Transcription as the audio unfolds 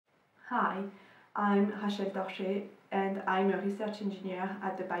Hi, I'm Rachel Torchet and I'm a research engineer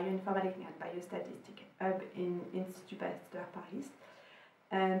at the Bioinformatics and Biostatistics Hub in Institut Pasteur Paris.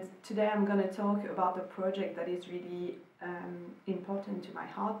 And today I'm going to talk about a project that is really important to my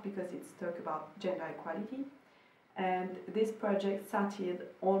heart because it's talk about gender equality. And this project started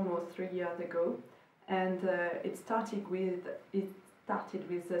almost 3 years ago, and it started with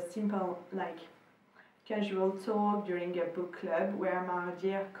a simple casual talk during a book club where my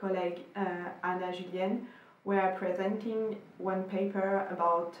dear colleague Anna Julienne were presenting one paper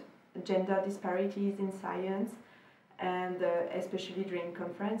about gender disparities in science, and especially during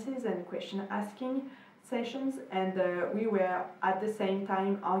conferences and question asking sessions, and we were at the same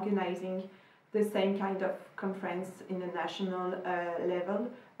time organizing the same kind of conference in a national level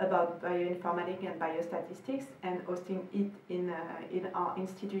about bioinformatics and biostatistics and hosting it in our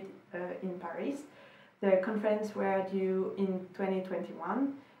institute in Paris. The conference were due in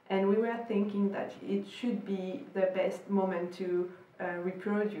 2021, and we were thinking that it should be the best moment to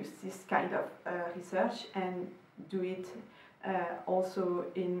reproduce this kind of research and do it also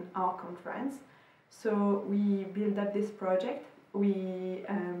in our conference. So we build up this project. We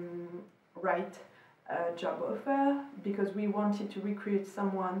write a job offer because we wanted to recruit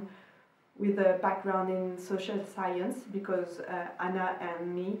someone with a background in social science, because Anna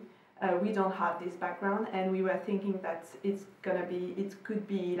and me, we don't have this background, and we were thinking that it could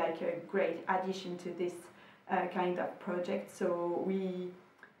be like a great addition to this kind of project. So we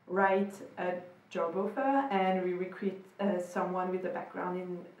write a job offer and we recruit someone with a background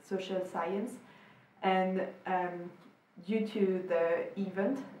in social science. And due to the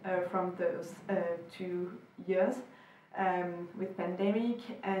event from those 2 years with pandemic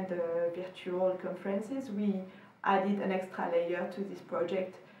and virtual conferences, we added an extra layer to this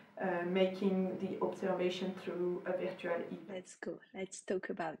project, making the observation through a virtual event. Let's talk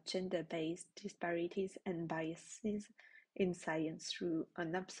about gender-based disparities and biases in science through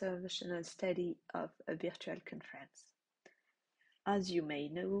an observational study of a virtual conference. As you may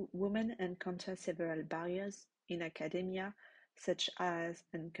know, women encounter several barriers in academia, such as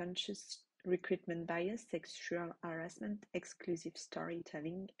unconscious recruitment bias, sexual harassment, exclusive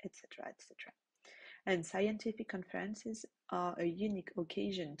storytelling, etc., etc. And scientific conferences are a unique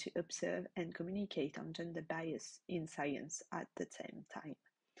occasion to observe and communicate on gender bias in science at the same time.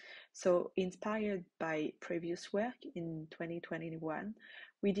 So, inspired by previous work in 2021,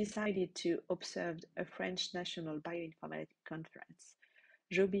 we decided to observe a French National Bioinformatics Conference.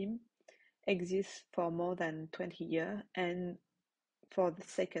 JOBIM exists for more than 20 years and for the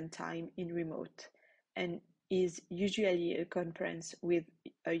second time in remote, and is usually a conference with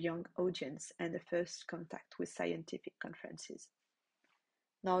a young audience and a first contact with scientific conferences.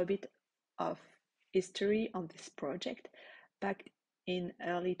 Now a bit of history on this project. Back in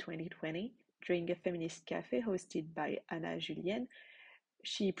early 2020, during a feminist cafe hosted by Anna Julienne,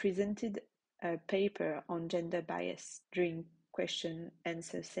 she presented a paper on gender bias during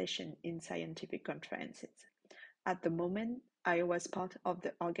question-answer session in scientific conferences. At the moment, I was part of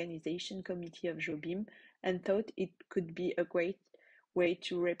the organization committee of JOBIM and thought it could be a great way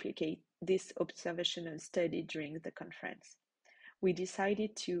to replicate this observational study during the conference. We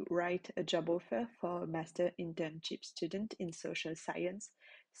decided to write a job offer for a master internship student in social science,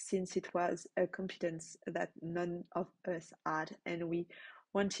 since it was a competence that none of us had, and we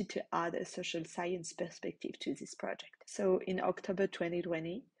wanted to add a social science perspective to this project. So in October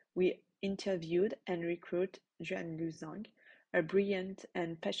 2020, we interviewed and recruited Juan Luzang, a brilliant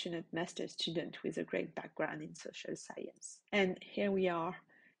and passionate master student with a great background in social science. And here we are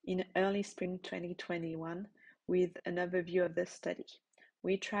in early spring 2021 with an overview of the study.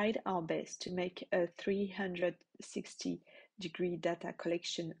 We tried our best to make a 360-degree data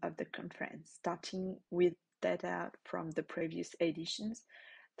collection of the conference, starting with data from the previous editions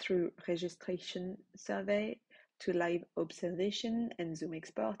through registration survey to live observation and Zoom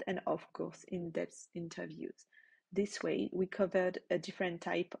export, and of course in-depth interviews. This way, we covered a different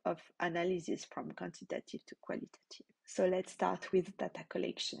type of analysis from quantitative to qualitative. So let's start with data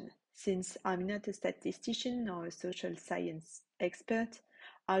collection. Since I'm not a statistician or a social science expert,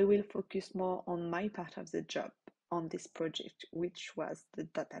 I will focus more on my part of the job on this project, which was the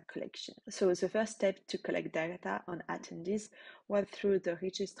data collection. So the first step to collect data on attendees was through the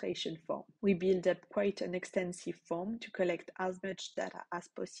registration form. We built up quite an extensive form to collect as much data as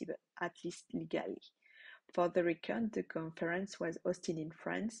possible, at least legally. For the record, the conference was hosted in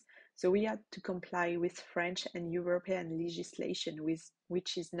France, so we had to comply with French and European legislation,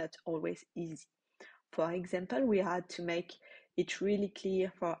 which is not always easy. For example, we had to make it really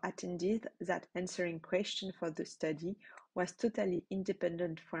clear for attendees that answering questions for the study was totally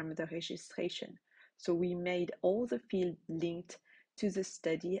independent from the registration, so we made all the fields linked to the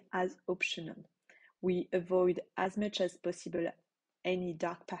study as optional. We avoid as much as possible any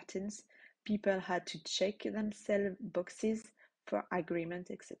dark patterns. People had to check themselves boxes for agreement,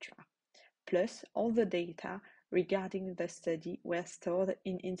 etc. Plus, all the data regarding the study were stored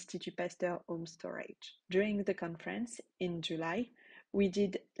in Institut Pasteur home storage. During the conference in July, we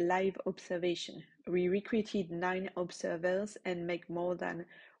did live observation. We recruited 9 observers and made more than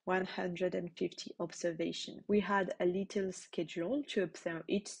 150 observations. We had a little schedule to observe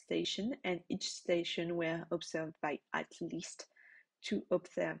each station, and each station were observed by at least 2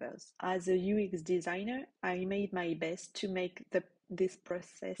 observers. As a UX designer, I made my best to make this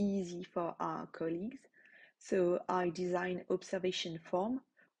process easy for our colleagues. So I designed observation form,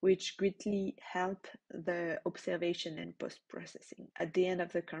 which greatly help the observation and post-processing. At the end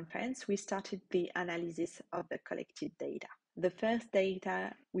of the conference, we started the analysis of the collected data. The first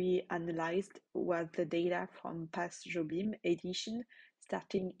data we analyzed was the data from past JOBIM edition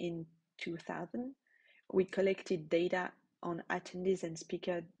starting in 2000. We collected data on attendees and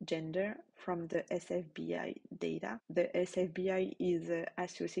speaker gender from the SFBI data. The SFBI is an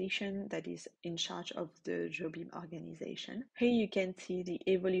association that is in charge of the JOBIM organization. Here you can see the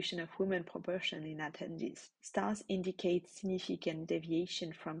evolution of women proportion in attendees. Stars indicate significant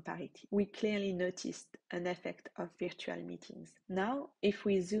deviation from parity. We clearly noticed an effect of virtual meetings. Now, if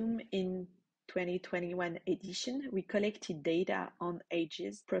we zoom in 2021 edition, we collected data on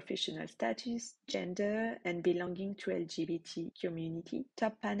ages, professional status, gender, and belonging to LGBT community.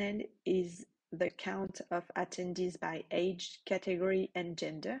 Top panel is the count of attendees by age, category, and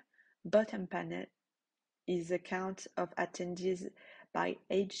gender. Bottom panel is the count of attendees by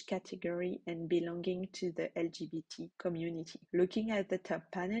age category and belonging to the LGBT community. Looking at the top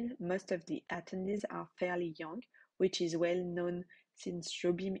panel, most of the attendees are fairly young, which is well known since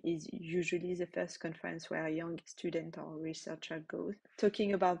JOBIM is usually the first conference where a young student or researcher goes.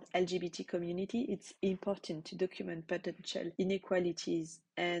 Talking about LGBT community, it's important to document potential inequalities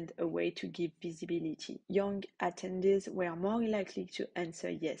and a way to give visibility. Young attendees were more likely to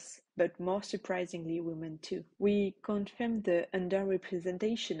answer yes, but more surprisingly women too. We confirmed the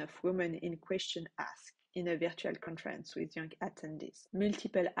underrepresentation of women in question asked in a virtual conference with young attendees.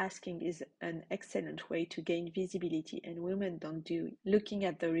 Multiple asking is an excellent way to gain visibility, and women don't do it. Looking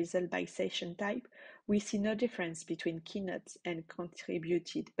at the result by session type, we see no difference between keynotes and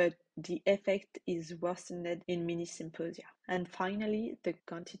contributed, but the effect is worsened in mini symposia. And finally, the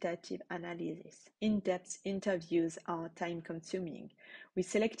quantitative analysis. In-depth interviews are time-consuming. We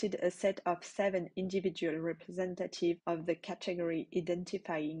selected a set of 7 individual representatives of the category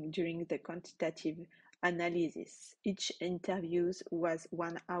identifying during the quantitative analysis. Each interview was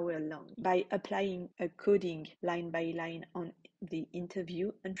 1 hour long. By applying a coding line by line on the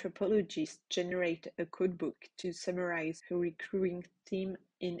interview, anthropologists generate a codebook to summarize a recurring theme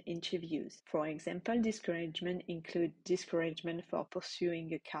in interviews. For example, discouragement include discouragement for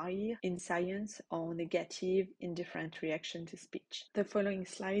pursuing a career in science or negative, indifferent reaction to speech. The following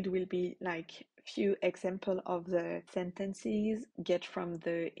slide will be like few examples of the sentences get from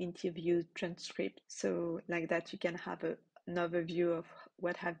the interview transcript, so like that you can have an overview of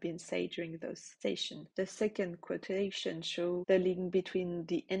what have been said during those sessions. The second quotation shows the link between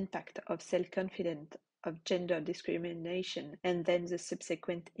the impact of self-confidence of gender discrimination and then the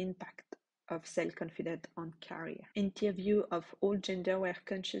subsequent impact of self-confidence on career. Interview of all gender were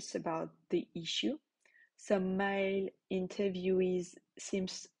conscious about the issue. Some male interviewees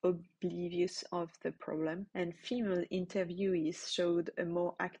seems oblivious of the problem, and female interviewees showed a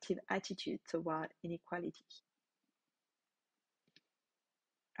more active attitude toward inequality.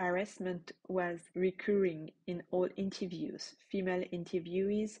 Harassment was recurring in all interviews. Female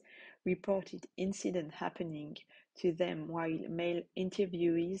interviewees reported incidents happening to them, while male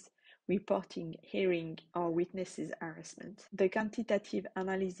interviewees reporting hearing or witnesses harassment. The quantitative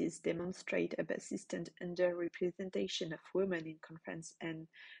analysis demonstrate a persistent underrepresentation of women in conference and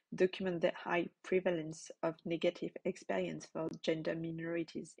document the high prevalence of negative experience for gender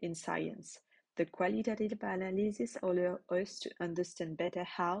minorities in science. The qualitative analysis allows us to understand better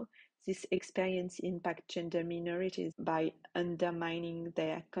how this experience impacts gender minorities by undermining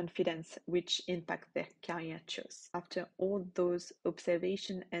their confidence, which impact their career choice. After all those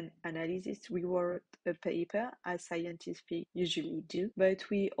observations and analysis, we wrote a paper, as scientists usually do, but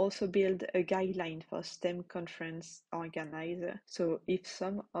we also build a guideline for STEM conference organizer. So if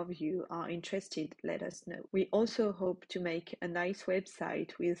some of you are interested, let us know. We also hope to make a nice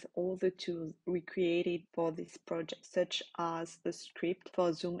website with all the tools we created for this project, such as a script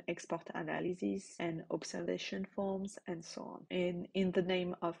for Zoom expansion export analysis and observation forms and so on. And in the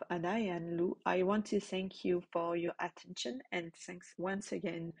name of Anna and Lou, I want to thank you for your attention, and thanks once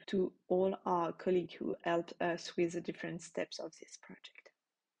again to all our colleagues who helped us with the different steps of this project.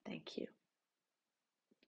 Thank you.